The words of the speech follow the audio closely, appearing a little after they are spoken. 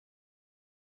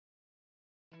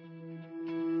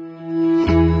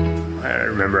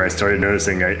remember I started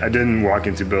noticing I didn't walk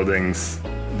into buildings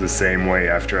the same way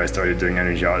after I started doing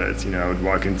energy audits. You know, I would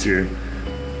walk into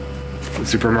the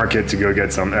supermarket to go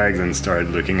get some eggs and start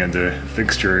looking at the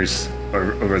fixtures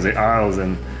over the aisles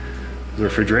and the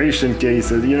refrigeration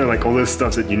cases, you know, like all this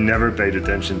stuff that you never paid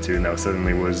attention to now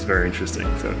suddenly was very interesting.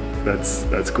 So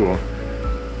that's cool.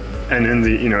 And in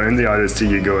the audits too,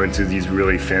 you go into these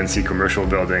really fancy commercial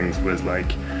buildings with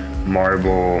like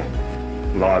marble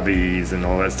lobbies and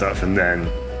all that stuff, and then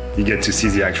you get to see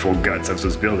the actual guts of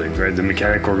those buildings, right? The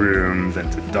mechanical rooms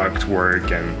and the duct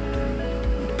work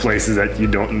and places that you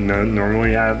don't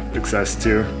normally have access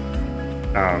to.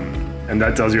 And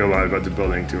that tells you a lot about the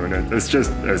building too. And it's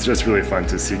just really fun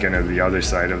to see kind of the other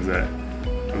side of the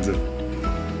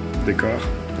decor.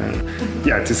 And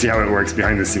yeah, to see how it works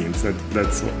behind the scenes.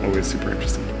 That's always super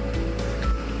interesting.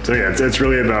 So yeah, it's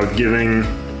really about giving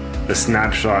a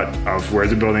snapshot of where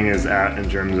the building is at in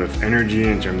terms of energy,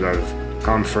 in terms of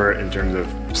comfort, in terms of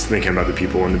just thinking about the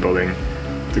people in the building.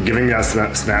 So giving that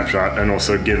snapshot and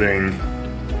also giving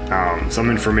some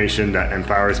information that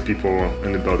empowers people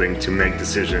in the building to make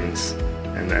decisions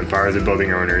and empowers the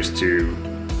building owners to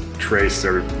trace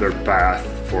their path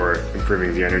for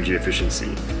improving the energy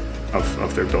efficiency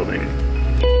of their building.